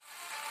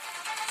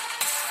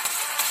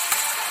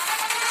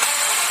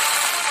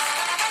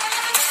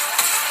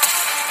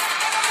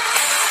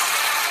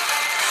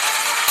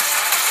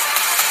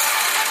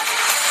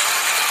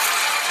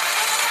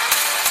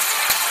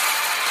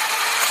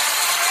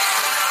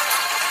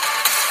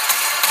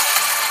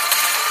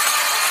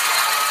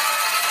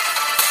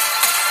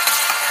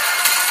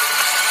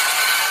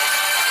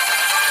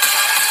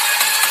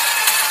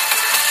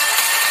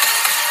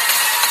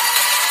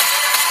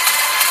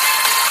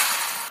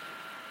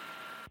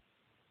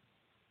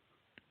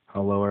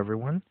Hello,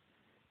 everyone.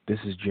 This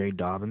is Jay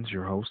Dobbins,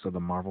 your host of the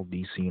Marvel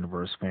DC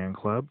Universe Fan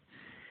Club.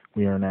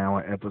 We are now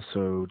at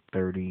episode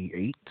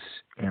 38,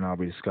 and I'll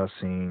be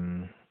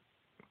discussing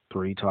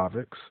three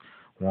topics.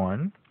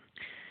 One,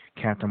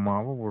 Captain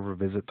Marvel will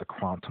revisit the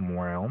quantum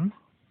realm.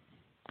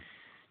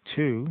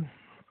 Two,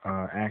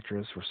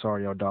 actress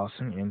Rosario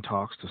Dawson in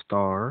talks to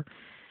star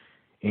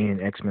in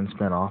X-Men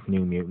spinoff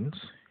New Mutants.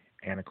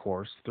 And of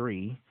course,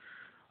 three,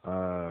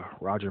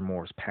 Roger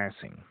Moore's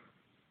passing.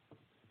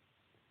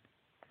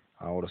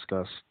 I will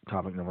discuss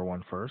topic number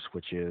one first,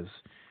 which is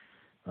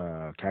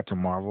Captain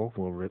Marvel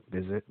will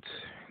visit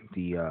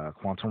the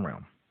quantum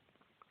realm.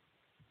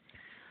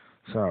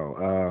 So,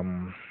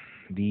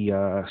 the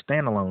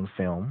standalone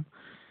film,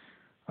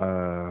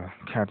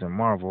 Captain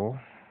Marvel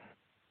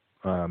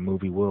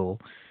movie, will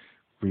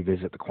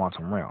revisit the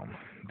quantum realm.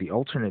 The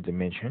alternate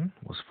dimension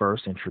was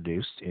first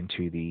introduced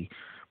into the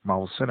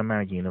Marvel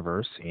Cinematic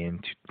Universe in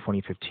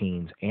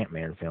 2015's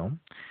Ant-Man film,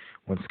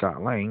 when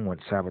Scott Lang went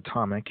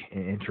subatomic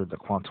and entered the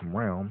quantum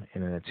realm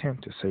in an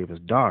attempt to save his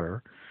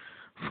daughter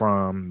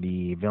from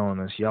the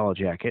villainous Yellow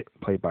Jacket,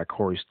 played by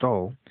Corey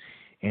Stoll,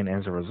 and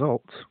as a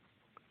result,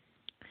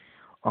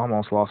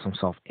 almost lost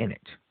himself in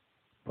it,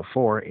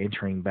 before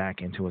entering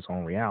back into his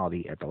own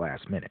reality at the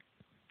last minute.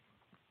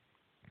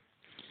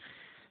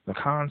 The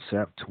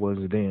concept was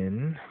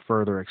then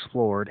further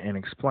explored and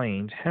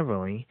explained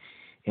heavily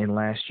in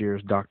last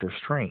year's Doctor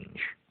Strange,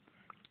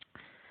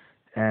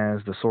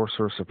 as the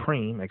Sorcerer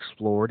Supreme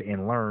explored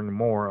and learned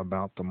more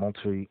about the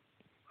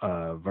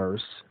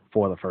multiverse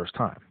for the first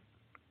time.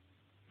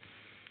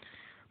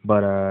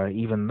 But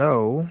even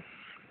though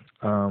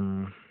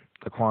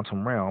the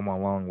quantum realm,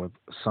 along with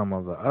some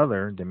of the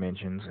other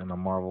dimensions in the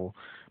Marvel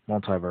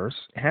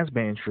multiverse, has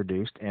been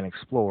introduced and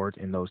explored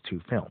in those two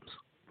films,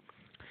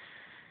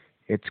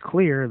 it's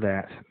clear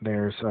that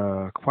there's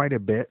quite a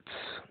bit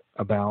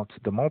about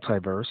the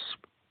multiverse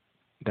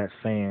that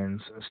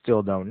fans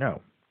still don't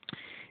know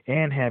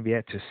and have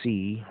yet to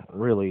see,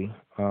 really,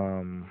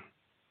 and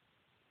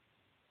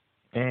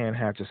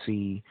have to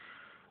see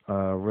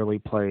really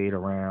played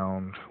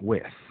around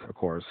with, of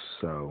course.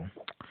 So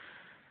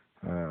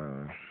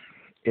uh,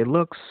 it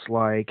looks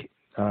like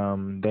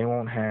they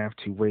won't have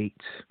to wait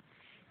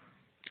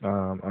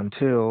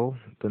until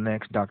the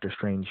next Doctor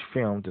Strange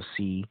film to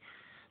see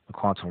the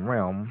quantum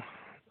realm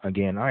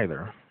again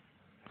either.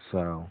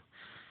 So,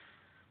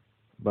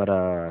 but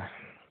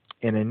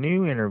in a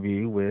new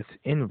interview with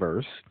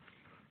Inverse,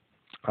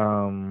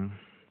 um,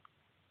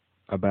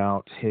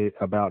 about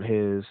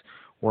his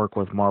work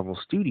with Marvel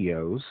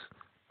Studios,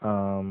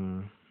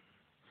 um,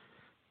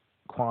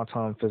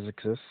 quantum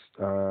physicist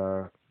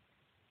Spiros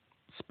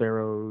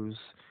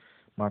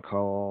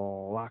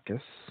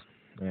Michalakis,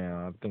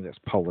 yeah, I think that's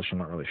Polish. I'm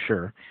not really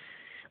sure.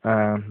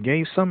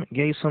 Gave some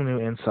new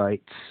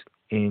insights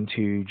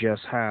into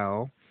just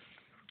how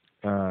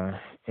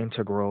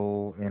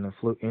integral and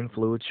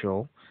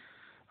influential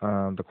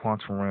the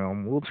quantum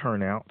realm will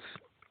turn out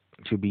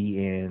to be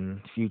in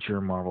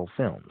future Marvel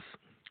films,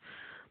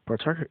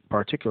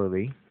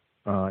 particularly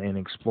in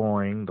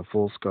exploring the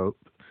full scope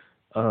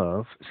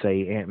of,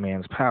 say,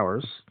 Ant-Man's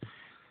powers.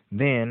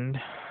 Then,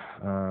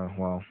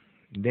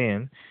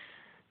 then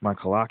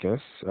Michalakis,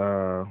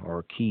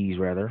 or Keys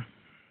rather,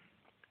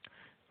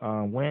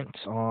 went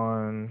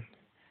on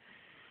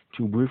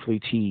to briefly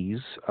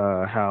tease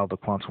how the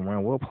quantum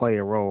realm will play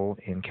a role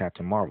in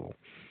Captain Marvel,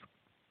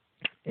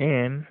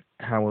 and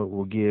how it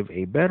will give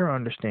a better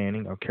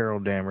understanding of Carol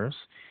Danvers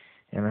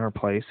and her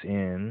place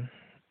in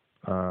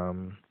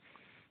the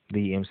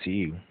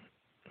MCU,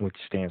 which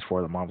stands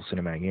for the Marvel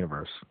Cinematic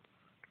Universe.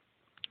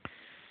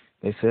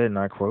 They said, and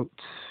I quote,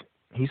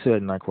 he said,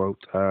 and I quote,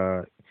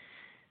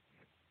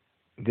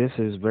 this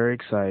is very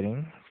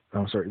exciting.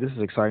 I'm sorry, this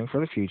is exciting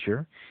for the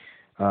future.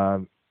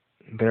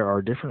 There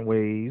are different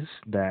ways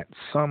that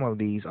some of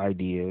these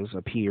ideas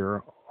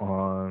appear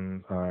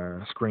on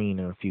screen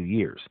in a few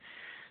years,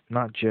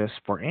 not just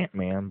for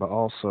Ant-Man, but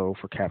also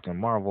for Captain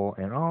Marvel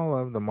and all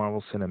of the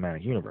Marvel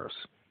Cinematic Universe.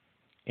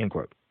 End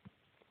quote.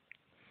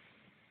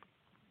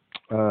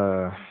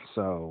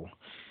 So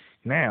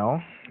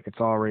now it's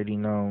already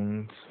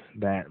known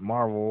that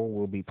Marvel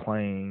will be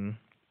playing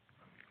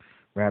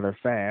rather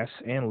fast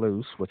and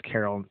loose with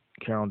Carol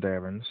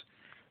Danvers'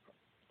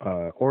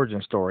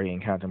 origin story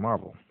in Captain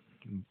Marvel.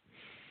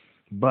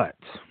 But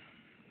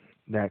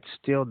that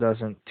still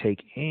doesn't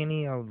take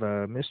any of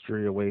the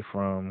mystery away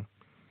from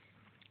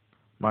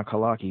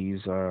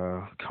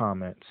Michalakis'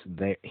 comments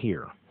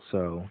here.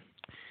 So,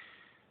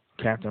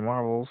 Captain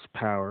Marvel's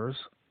powers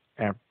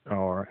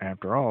are,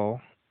 after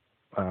all,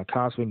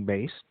 cosmic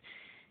based,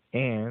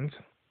 and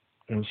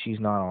when she's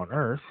not on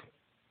Earth,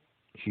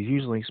 she's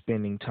usually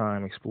spending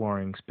time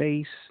exploring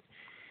space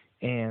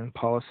and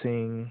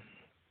policing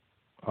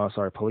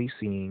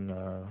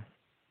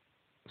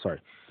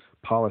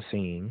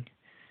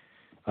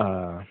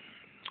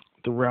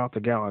throughout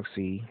the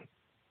galaxy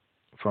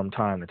from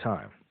time to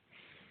time.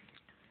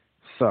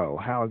 So,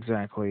 how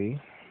exactly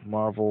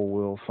Marvel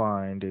will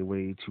find a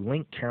way to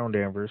link Carol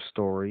Danvers'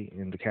 story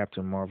in the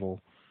Captain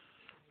Marvel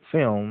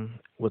film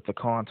with the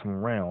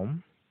quantum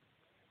realm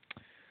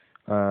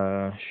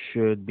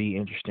should be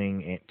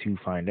interesting to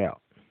find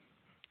out.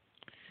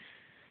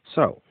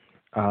 So,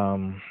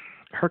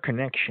 her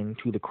connection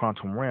to the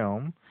quantum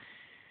realm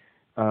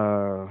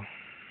uh,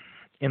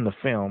 in the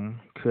film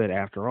could,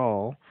 after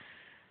all,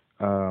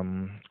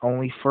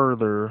 only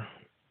further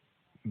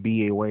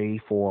be a way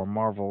for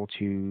Marvel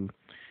to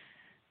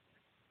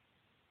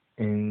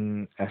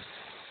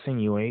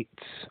insinuate,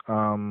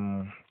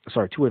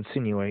 to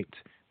insinuate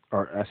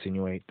or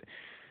insinuate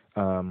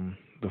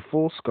the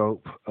full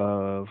scope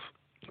of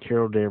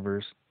Carol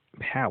Danvers'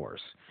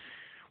 powers,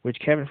 which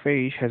Kevin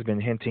Feige has been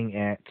hinting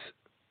at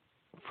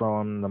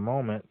from the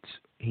moment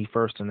he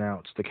first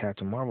announced the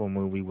Captain Marvel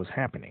movie was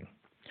happening.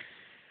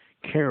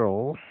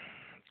 Carol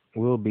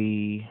will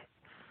be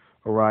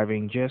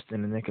arriving just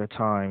in the nick of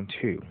time,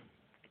 too.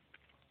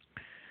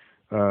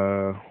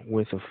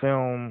 With the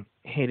film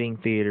hitting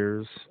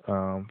theaters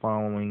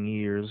following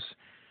years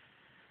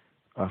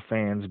of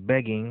fans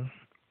begging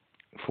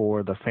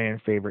for the fan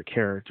favorite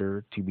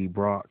character to be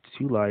brought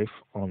to life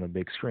on the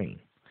big screen.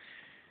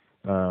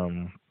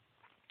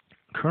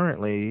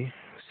 Currently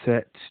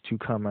set to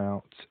come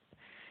out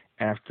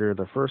after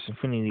the first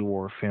Infinity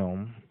War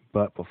film,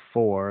 but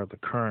before the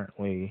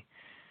currently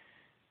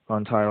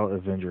untitled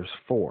Avengers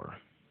 4.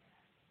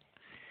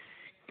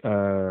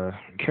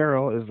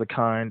 Carol is the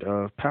kind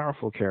of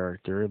powerful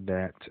character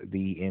that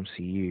the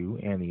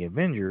MCU and the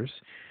Avengers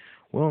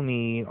will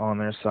need on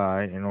their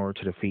side in order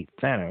to defeat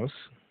Thanos,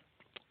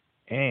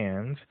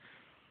 and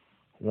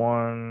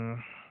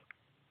one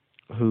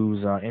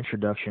whose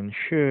introduction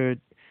should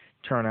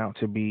turn out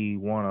to be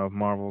one of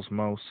Marvel's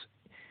most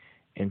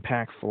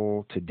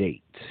impactful to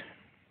date.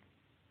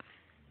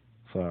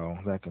 So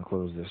that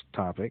concludes this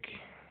topic.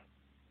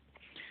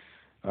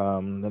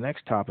 The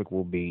next topic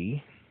will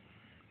be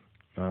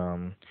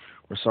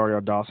Rosario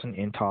Dawson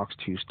in talks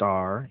to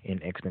star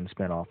in X-Men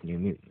spinoff New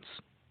Mutants.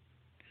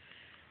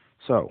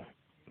 So,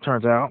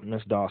 turns out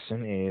Miss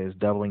Dawson is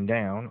doubling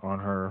down on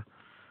her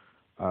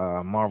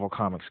Marvel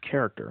Comics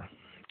character.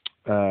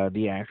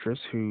 The actress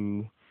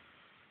who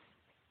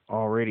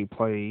already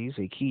plays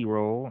a key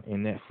role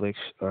in Netflix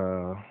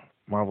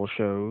Marvel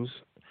shows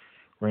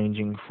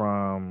ranging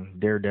from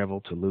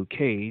Daredevil to Luke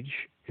Cage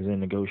is in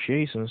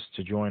negotiations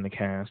to join the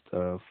cast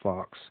of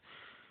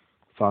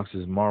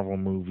Fox's Marvel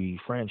movie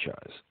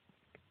franchise.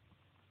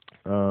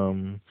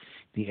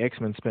 The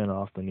X-Men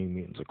spinoff, the New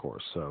Mutants, of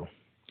course. So,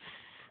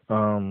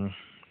 the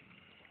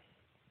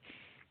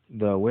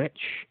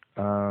Witch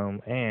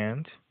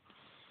and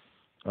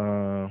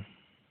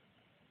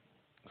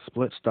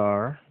split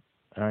star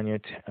Anya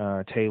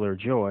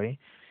Taylor-Joy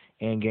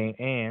and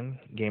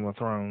Game of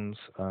Thrones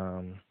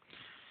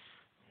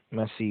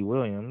Maisie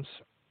Williams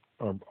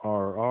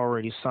are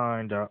already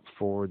signed up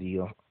for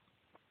the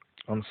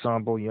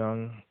ensemble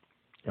young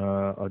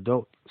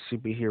adult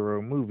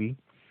superhero movie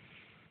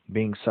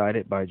being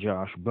cited by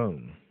Josh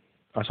Boone.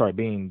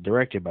 Being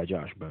directed by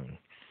Josh Boone.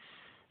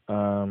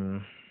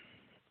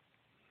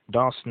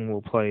 Dawson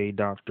will play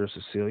Dr.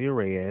 Cecilia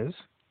Reyes,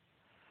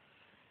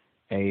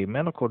 a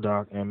medical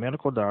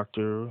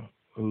doctor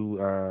who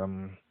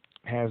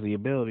has the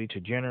ability to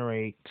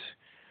generate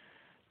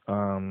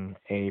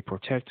a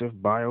protective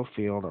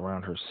biofield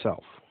around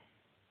herself.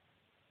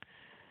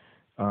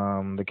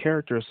 The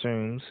character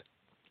assumes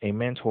a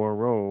mentor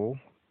role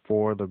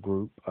for the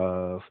group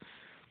of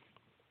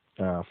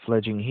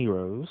fledgling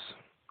heroes.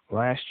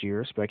 Last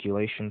year,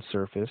 speculation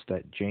surfaced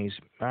that James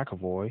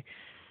McAvoy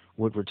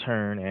would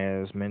return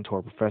as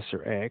mentor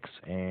Professor X,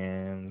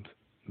 and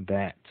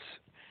that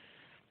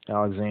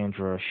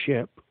Alexandra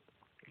Shipp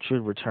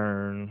should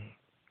return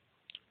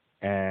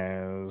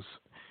as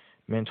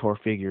mentor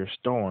figure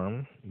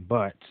Storm,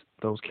 but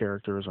those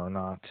characters are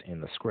not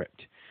in the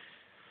script.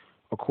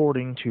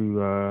 According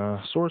to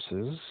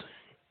sources,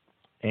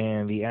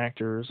 and the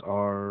actors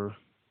are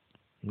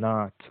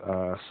not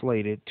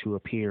slated to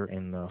appear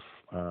in the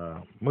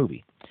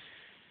movie.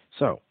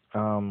 So,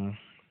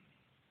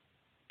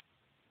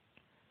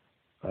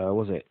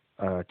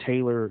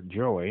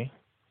 Taylor-Joy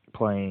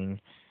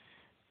playing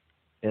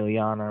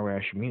Ilyana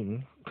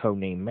Rasputin,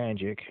 codenamed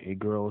Magic, a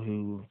girl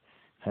who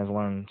has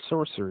learned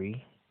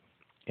sorcery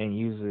and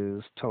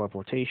uses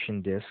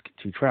teleportation disc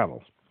to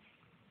travel.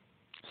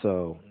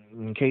 So,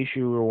 in case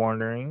you were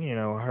wondering,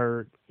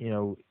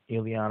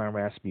 Ilyana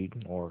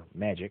Rasputin, or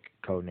Magic,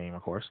 codename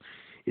of course,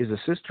 is the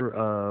sister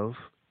of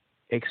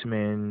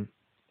X-Man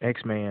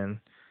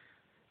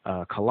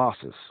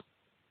Colossus.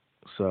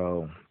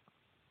 So,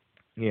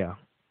 yeah,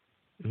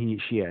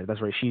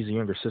 that's right. She's the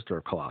younger sister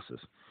of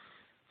Colossus.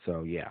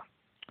 So, yeah.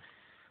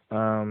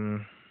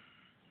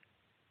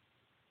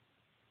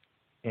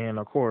 And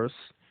of course,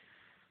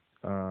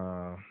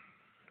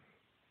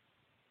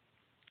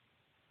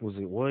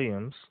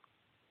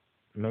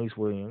 Mace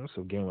Williams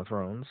of Game of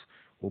Thrones,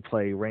 will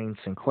play Rain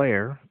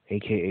Sinclair,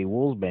 aka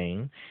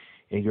Wolfsbane,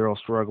 a girl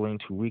struggling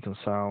to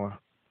reconcile,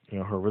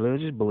 her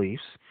religious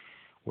beliefs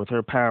with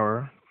her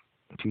power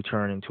to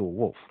turn into a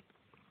wolf.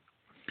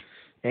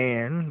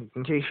 And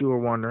in case you were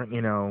wondering,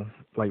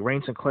 like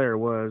Rain Sinclair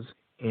was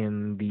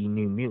in the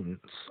New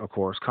Mutants, of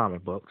course,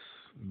 comic books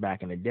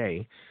back in the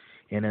day.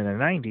 And in the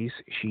 90s,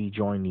 she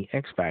joined the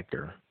X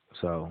Factor.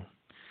 So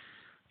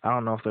I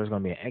don't know if there's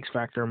going to be an X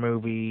Factor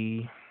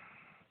movie,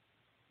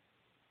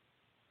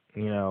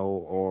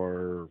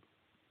 or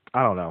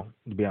I don't know,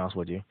 to be honest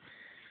with you.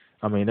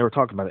 I mean, they were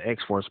talking about the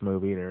X Force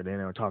movie there. Then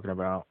they were talking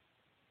about,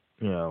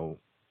 you know,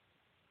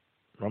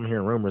 I'm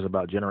hearing rumors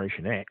about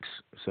Generation X.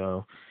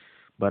 So,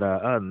 but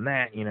other than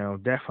that,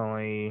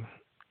 definitely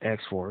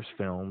X Force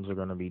films are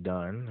going to be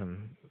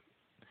done.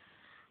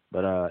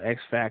 But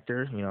X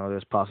Factor,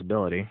 there's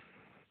possibility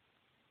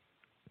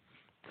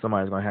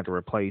somebody's going to have to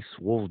replace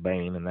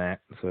Wolfsbane in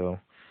that. So,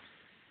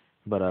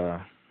 but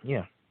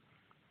yeah.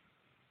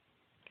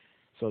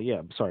 So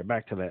yeah, sorry.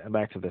 Back to that.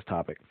 Back to this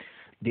topic.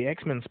 The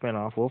X-Men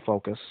spinoff will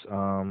focus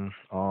on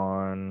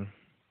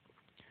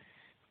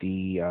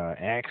the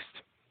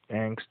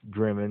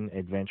angst-driven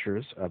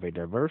adventures of a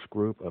diverse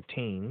group of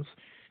teens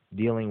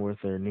dealing with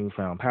their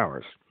newfound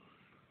powers.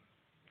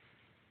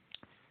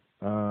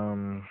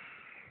 Um,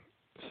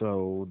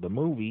 so the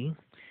movie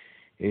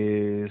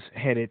is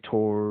headed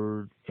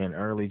toward an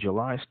early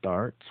July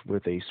start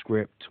with a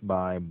script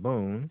by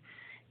Boone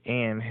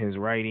and his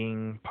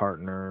writing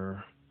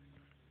partner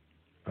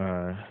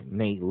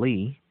Nate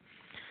Lee.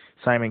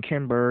 Simon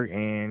Kinberg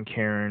and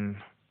Karen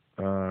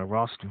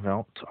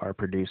Rosenfeld are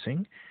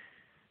producing.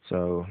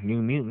 So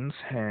New Mutants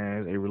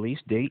has a release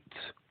date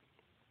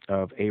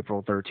of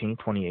April 13,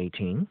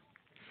 2018.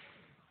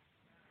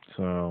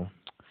 So,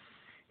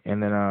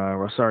 and then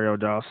Rosario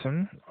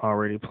Dawson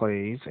already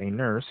plays a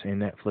nurse in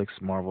Netflix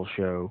Marvel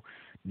show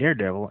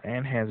Daredevil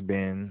and has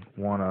been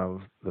one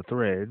of the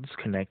threads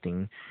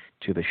connecting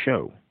to the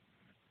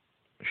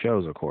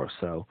shows, of course.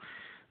 So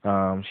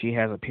she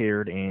has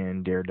appeared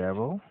in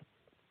Daredevil,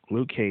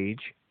 Luke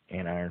Cage,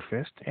 and Iron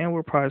Fist, and will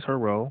reprise her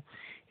role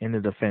in The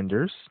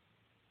Defenders,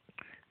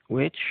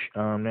 which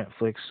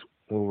Netflix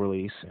will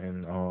release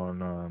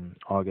on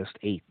August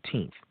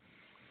 18th.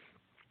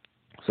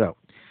 So,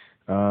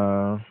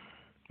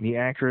 the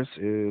actress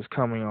is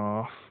coming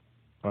off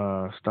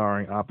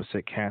starring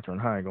opposite Katherine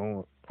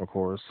Heigl, of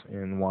course,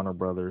 in Warner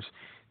Brothers'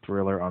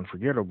 thriller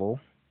Unforgettable,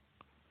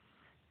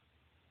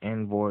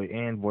 and voice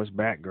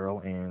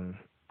Batgirl in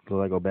the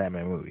Lego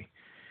Batman movie.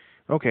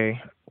 Okay,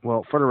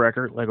 well, for the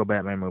record, Lego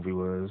Batman movie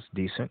was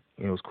decent.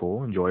 It was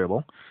cool,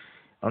 enjoyable.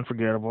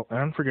 Unforgettable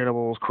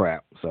was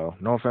crap. So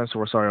no offense to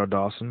Rosario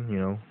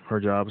Dawson, her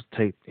job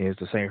is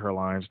to say her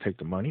lines, take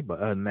the money. But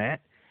other than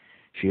that,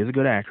 she is a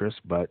good actress.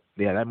 But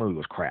yeah, that movie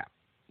was crap.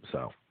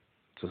 So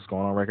just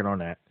going on record on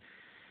that.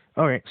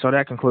 Okay, so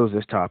that concludes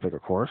this topic,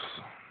 of course.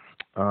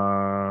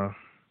 Now,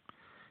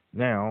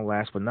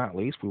 last but not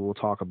least, we will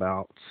talk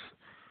about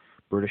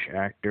British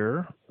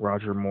actor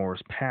Roger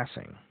Moore's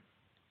passing.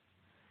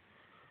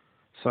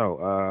 So,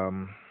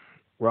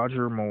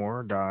 Roger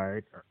Moore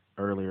died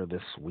earlier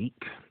this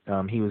week.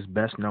 He was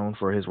best known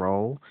for his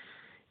role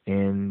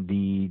in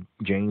the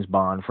James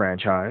Bond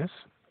franchise,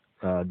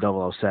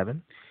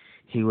 007.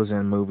 He was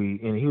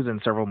in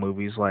several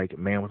movies like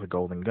Man with a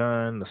Golden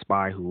Gun, The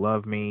Spy Who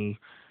Loved Me.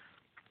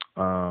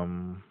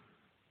 Trying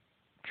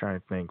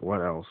to think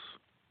what else.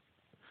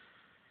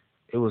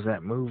 It was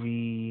that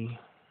movie.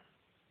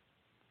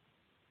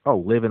 Oh,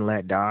 Live and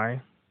Let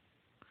Die.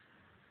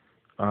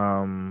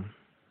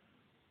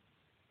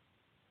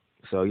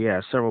 So yeah,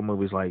 several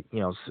movies like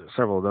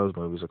several of those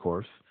movies, of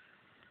course.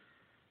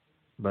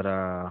 But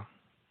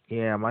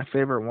yeah, my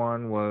favorite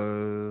one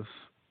was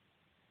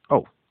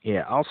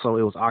also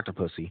it was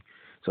Octopussy.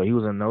 So he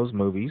was in those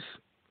movies.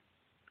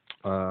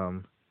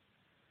 Yeah,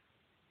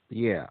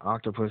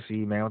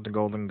 Octopussy, Man with the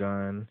Golden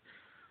Gun.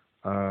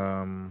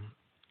 The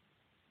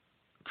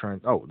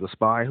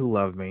Spy Who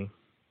Loved Me.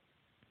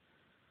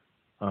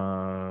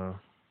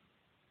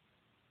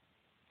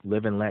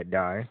 Live and Let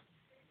Die.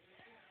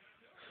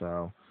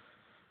 So,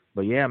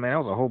 but yeah, man,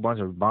 that was a whole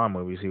bunch of Bond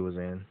movies he was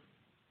in.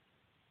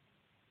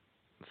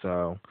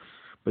 So,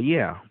 but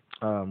yeah,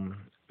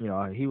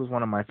 he was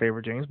one of my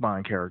favorite James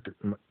Bond characters,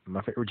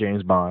 my favorite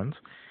James Bonds.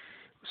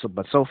 So,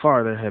 but so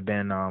far there have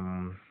been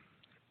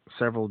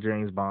several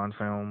James Bond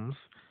films.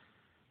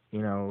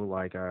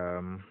 Like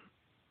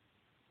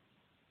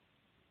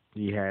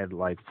you had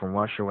like From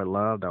Russia with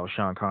Love, that was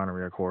Sean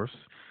Connery, of course.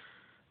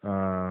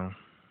 And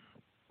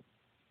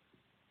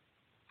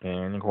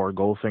of course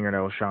Goldfinger,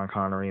 that was Sean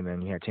Connery. And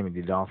then you had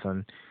Timothy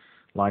Dalton,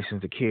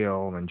 License to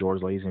Kill, and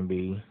George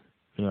Lazenby,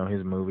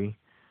 his movie.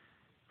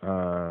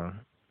 I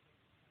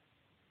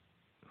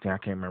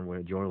can't remember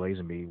what George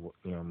Lazenby,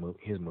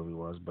 his movie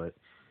was, but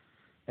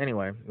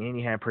anyway, and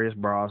you had Pierce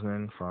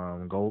Brosnan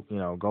from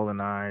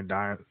GoldenEye,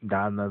 Die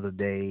Another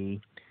Day,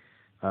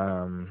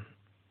 The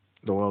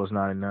World Is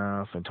Not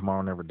Enough, and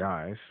Tomorrow Never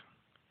Dies.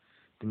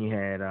 Then you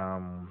had,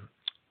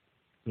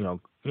 the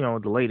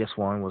latest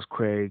one was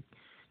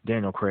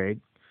Daniel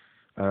Craig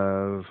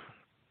of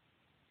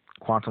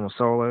Quantum of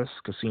Solace,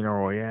 Casino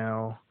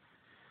Royale,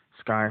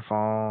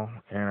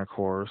 Skyfall, and of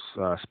course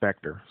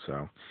Spectre.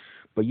 So,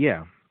 but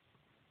yeah,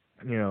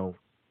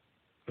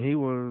 he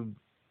was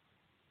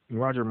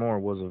Roger Moore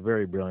was a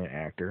very brilliant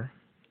actor.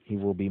 He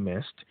will be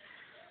missed.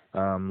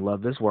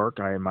 Loved his work.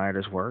 I admired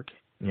his work,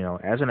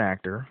 as an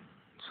actor.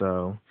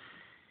 So,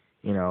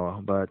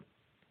 but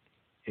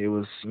it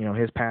was,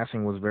 his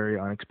passing was very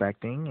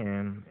unexpected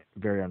and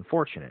very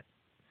unfortunate.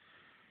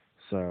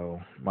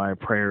 So my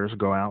prayers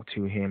go out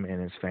to him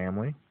and his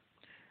family.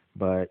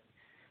 But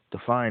to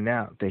find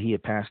out that he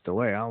had passed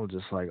away, I was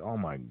just like, oh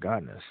my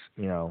goodness.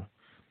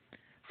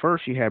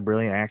 First you had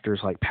brilliant actors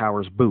like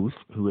Powers Booth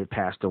who had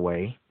passed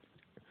away.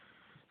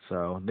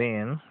 So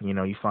then,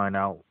 you find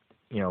out,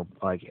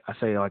 like I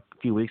say, like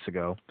a few weeks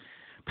ago,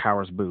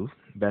 Powers Booth,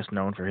 best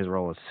known for his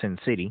role as Sin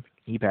City,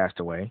 he passed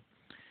away.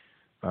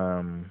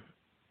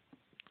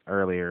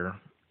 Earlier,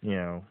 you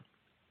know,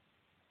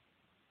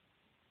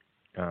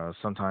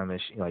 sometime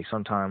this, like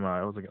sometime,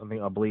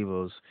 I believe it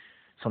was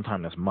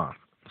sometime this month.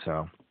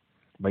 So,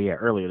 but yeah,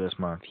 earlier this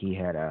month he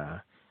had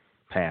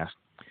passed,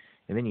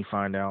 and then you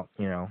find out,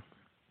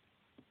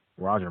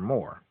 Roger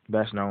Moore,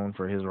 best known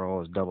for his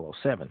role as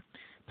 007,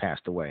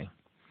 passed away.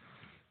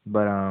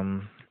 But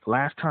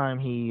last time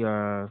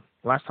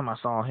I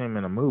saw him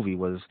in a movie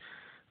was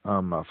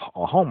a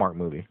Hallmark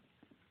movie.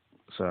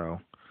 So,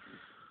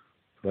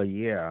 but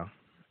yeah,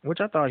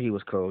 which I thought he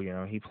was cool.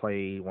 He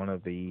played one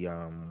of the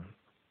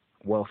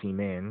wealthy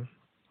men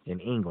in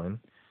England.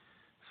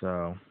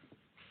 So,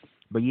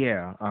 but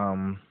yeah,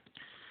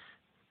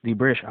 the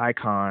British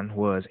icon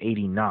was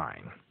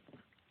 89,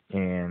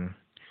 and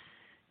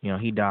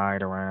he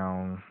died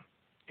around.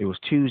 It was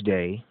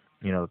Tuesday,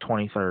 the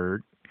 23rd.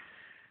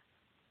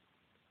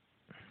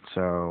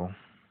 So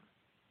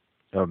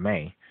of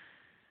May.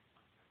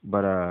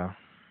 But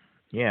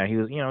yeah, he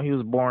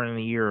was born in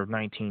the year of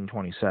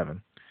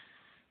 1927.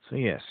 So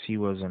yes, he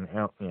was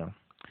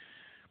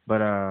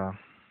but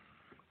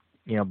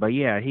but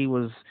yeah, he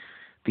was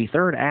the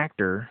third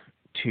actor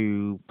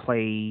to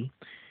play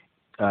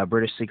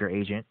British secret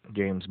agent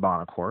James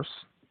Bond, of course,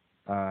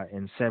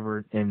 in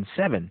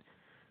seven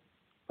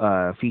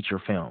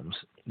feature films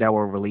that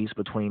were released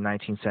between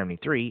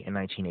 1973 and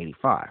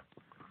 1985.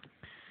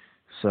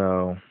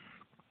 So,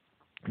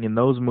 and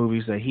those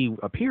movies that he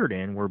appeared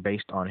in were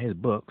based on his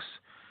books.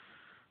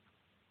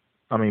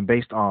 I mean,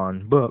 based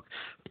on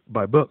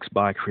books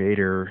by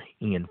creator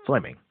Ian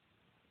Fleming.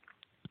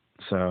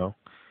 So,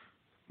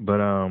 but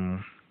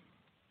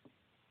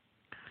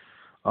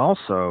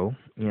also,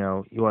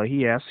 well,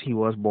 he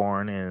was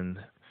born in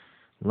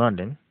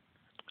London.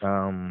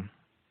 Um,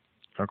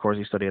 of course,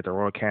 he studied at the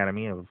Royal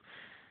Academy of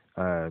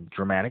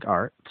Dramatic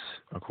Arts,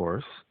 of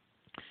course,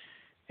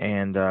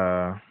 and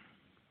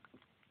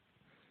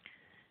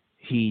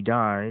he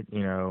died,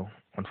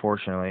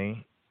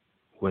 unfortunately,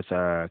 with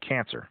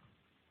cancer.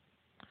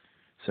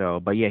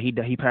 So, but yeah,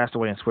 he passed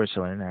away in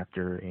Switzerland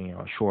after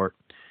a short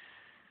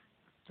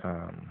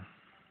um,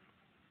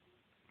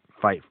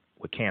 fight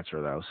with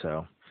cancer, though.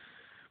 So,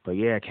 but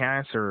yeah,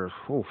 cancer.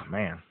 Oh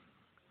man,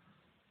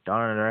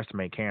 don't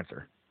underestimate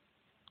cancer.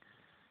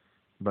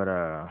 But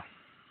I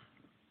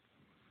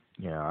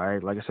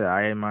like I said,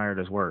 I admired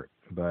his work,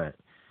 but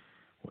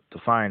to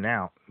find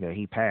out that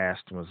he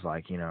passed was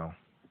like, I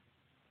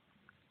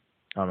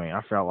mean,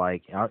 I felt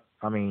like I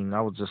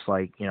was just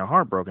like,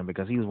 heartbroken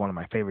because he was one of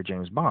my favorite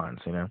James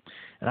Bonds, and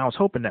I was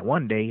hoping that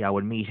one day I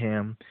would meet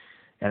him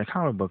at a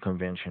comic book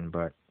convention,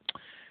 but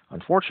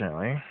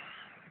unfortunately,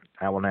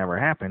 that will never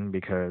happen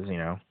because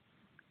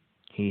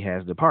he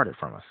has departed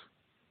from us.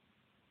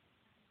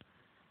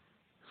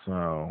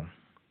 So,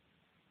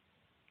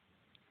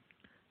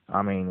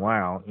 I mean,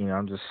 wow,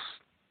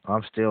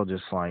 I'm still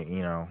just like,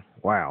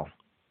 wow,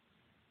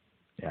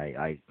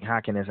 how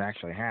can this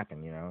actually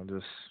happen?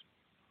 Just,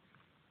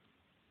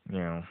 you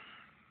know,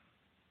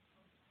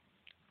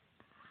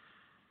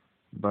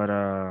 but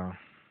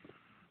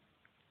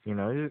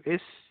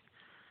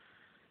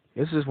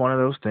it's just one of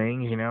those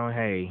things,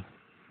 Hey,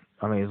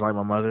 I mean, it's like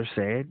my mother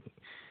said,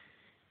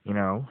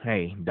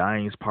 hey,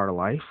 dying is part of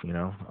life.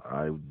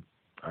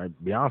 I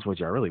be honest with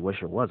you, I really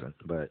wish it wasn't,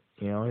 but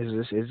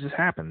it just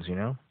happens.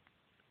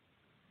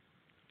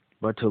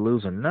 But to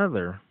lose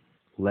another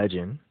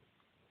legend,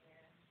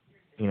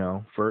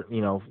 for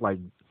like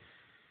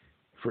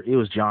for it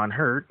was John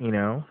Hurt,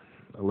 a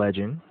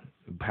legend,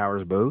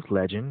 Powers Booth,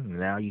 legend. And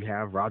now you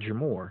have Roger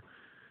Moore,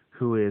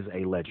 who is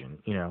a legend,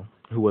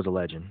 who was a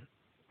legend,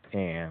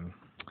 and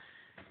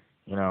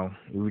we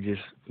were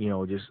just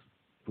just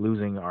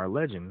losing our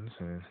legends,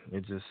 and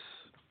it's just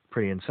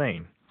pretty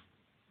insane.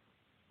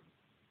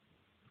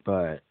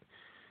 But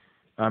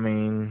I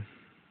mean,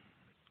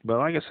 but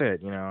like I said,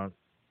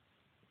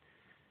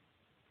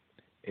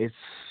 it's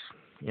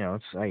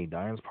it's hey,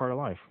 dying's part of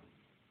life.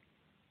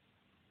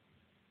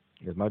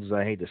 As much as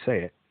I hate to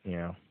say it,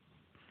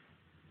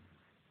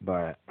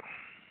 but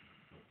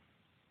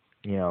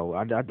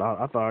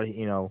I thought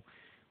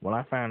when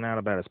I found out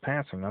about his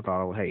passing, I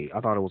thought, oh hey, I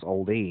thought it was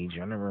old age.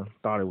 I never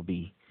thought it would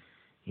be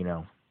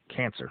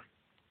cancer.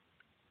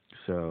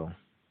 So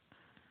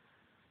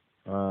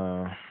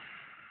I'm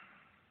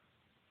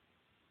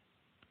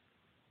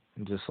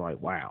just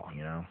like wow.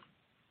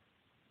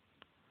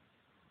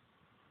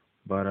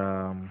 But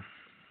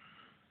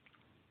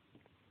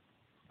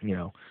you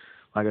know,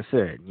 like I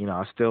said,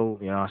 I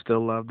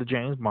still love the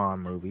James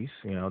Bond movies,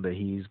 that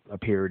he's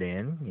appeared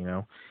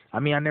in. I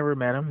mean, I never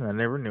met him, I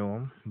never knew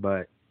him,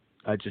 but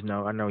I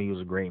know he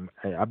was a great.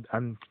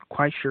 I'm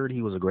quite sure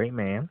he was a great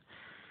man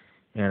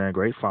and a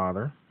great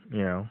father,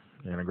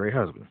 and a great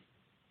husband.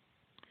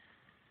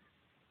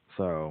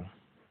 So,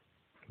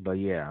 but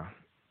yeah,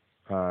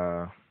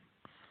 uh,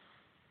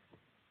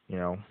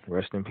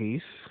 rest in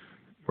peace,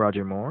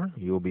 Roger Moore.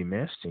 You will be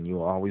missed, and you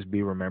will always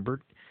be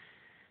remembered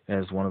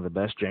as one of the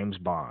best James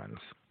Bonds.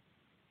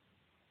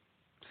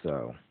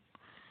 So,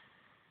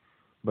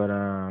 but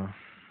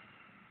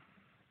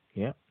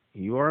yeah,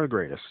 you are the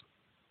greatest.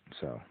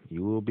 So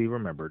you will be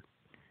remembered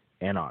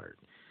and honored.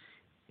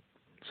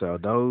 So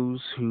those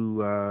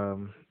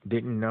who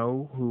didn't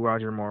know who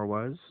Roger Moore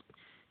was,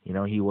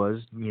 he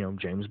was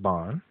James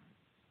Bond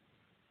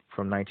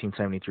from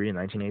 1973 to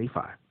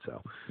 1985.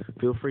 So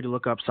feel free to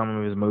look up some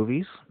of his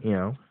movies.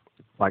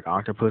 Like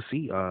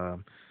Octopussy,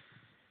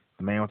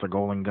 The Man with the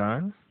Golden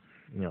Gun,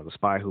 The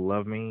Spy Who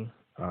Loved Me,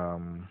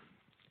 um,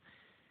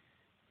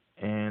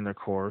 and of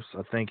course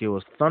I think it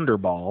was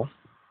Thunderball.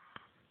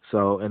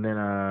 So and then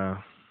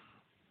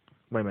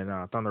wait a minute,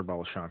 no, Thunderball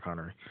was Sean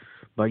Connery.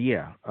 But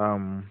yeah,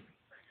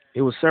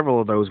 it was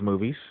several of those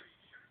movies.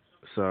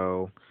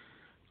 So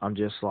I'm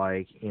just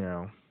like,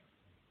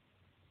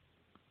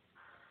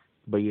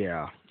 but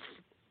yeah,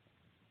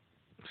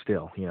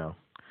 still,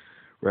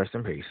 rest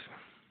in peace.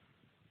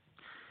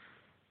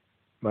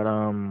 But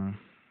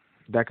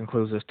that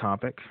concludes this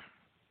topic.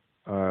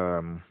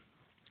 Um,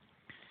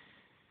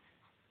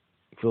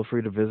 feel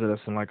free to visit us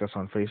and like us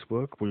on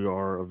Facebook. We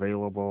are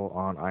available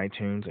on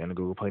iTunes and the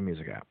Google Play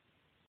Music app.